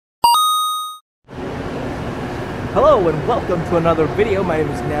Hello and welcome to another video. My name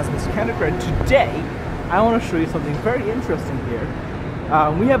is NazmusLabs, and today I want to show you something very interesting here.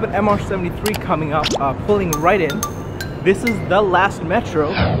 We have an MR73 coming up, pulling right in. This is the last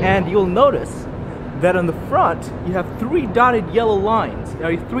Metro, and you'll notice that on the front you have three dotted yellow lines,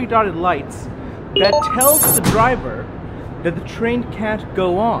 three dotted lights that tells the driver that the train can't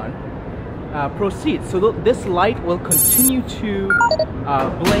go on, proceed. So this light will continue to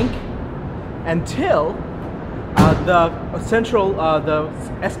blink until the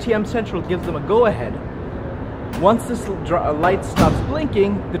STM Central gives them a go-ahead. Once this light stops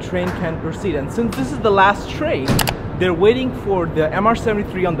blinking, the train can proceed. And since this is the last train, they're waiting for the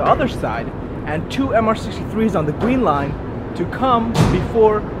MR73 on the other side and two MR63s on the green line to come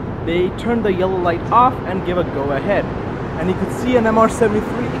before they turn the yellow light off and give a go-ahead. And you can see an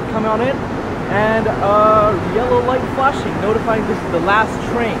MR73 come on in and a yellow light flashing, notifying this is the last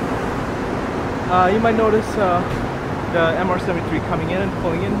train. You might notice the MR73 coming in and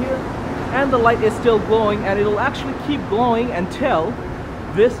pulling in here, and the light is still glowing, and it'll actually keep glowing until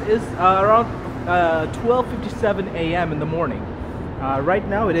this is around 12:57 a.m. in the morning. Right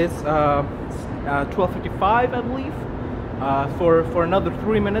now it is 12:55, I believe. For another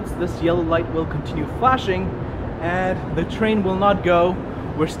 3 minutes this yellow light will continue flashing and the train will not go.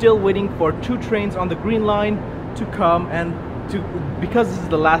 We're still waiting for two trains on the green line to come, and because this is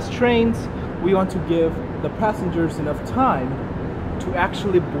the last trains, we want to give the passengers enough time to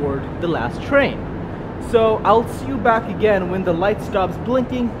actually board the last train. So I'll see you back again when the light stops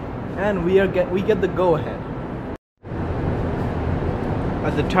blinking and we get the go-ahead.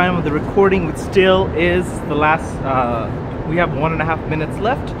 At the time of the recording, it still is the last. We have 1.5 minutes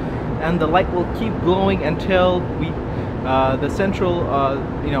left, and the light will keep glowing until the central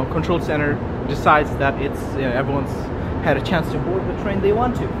control center decides that it's everyone's had a chance to board the train they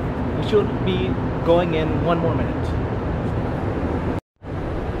want to. We should be going in 1 more minute.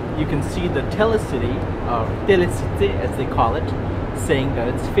 You can see the Telecity, or Telecité as they call it, saying that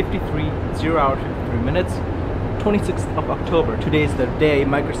it's 0 hours 53 minutes, 26th of October. Today is the day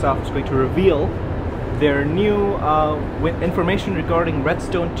Microsoft is going to reveal their new information regarding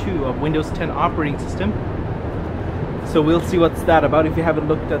Redstone 2 of Windows 10 operating system. So we'll see what's that about. If you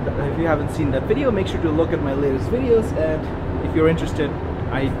haven't seen that video, make sure to look at my latest videos, and if you're interested,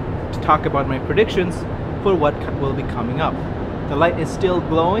 I talk about my predictions for what will be coming up. The light is still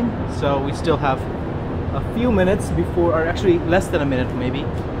glowing, so we still have a few minutes before, or actually less than a minute maybe,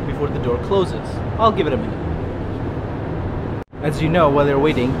 before the door closes. I'll give it a minute. As you know, while they're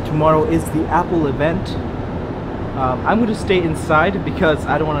waiting, tomorrow is the Apple event. I'm going to stay inside because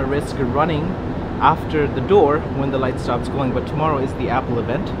I don't want to risk running after the door when the light stops glowing, but tomorrow is the Apple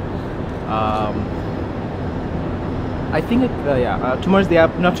event. I think tomorrow's the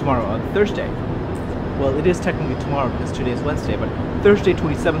app, not tomorrow, Thursday. Well, it is technically tomorrow because today is Wednesday, but Thursday,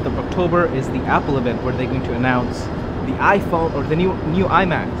 27th of October is the Apple event where they're going to announce the iPhone, or the new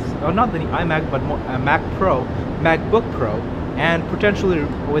iMacs, or not the new iMac, but Mac Pro, MacBook Pro, and potentially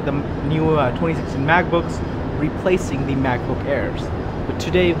with the new 2016 MacBooks replacing the MacBook Airs. But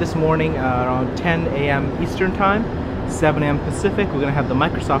today, this morning, around 10 a.m. Eastern Time, 7 a.m. Pacific, we're going to have the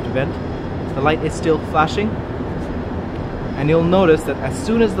Microsoft event. The light is still flashing. And you'll notice that as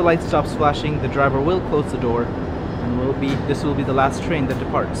soon as the light stops flashing, the driver will close the door, and this will be the last train that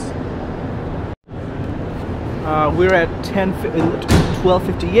departs. We're at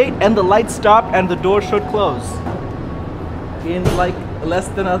 12:58, and the light stopped, and the door should close in like less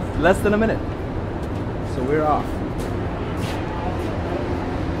than a minute. So we're off,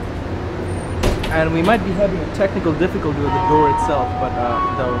 and we might be having a technical difficulty with the door itself, but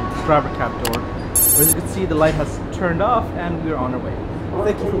the driver cab door. As you can see, the light has turned off and we're on our way.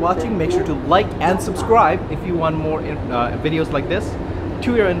 Thank you for watching. Make sure to like and subscribe if you want more videos like this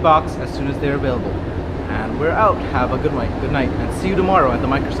to your inbox as soon as they're available. And we're out. Have a good night, and see you tomorrow at the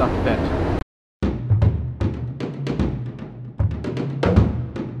Microsoft event.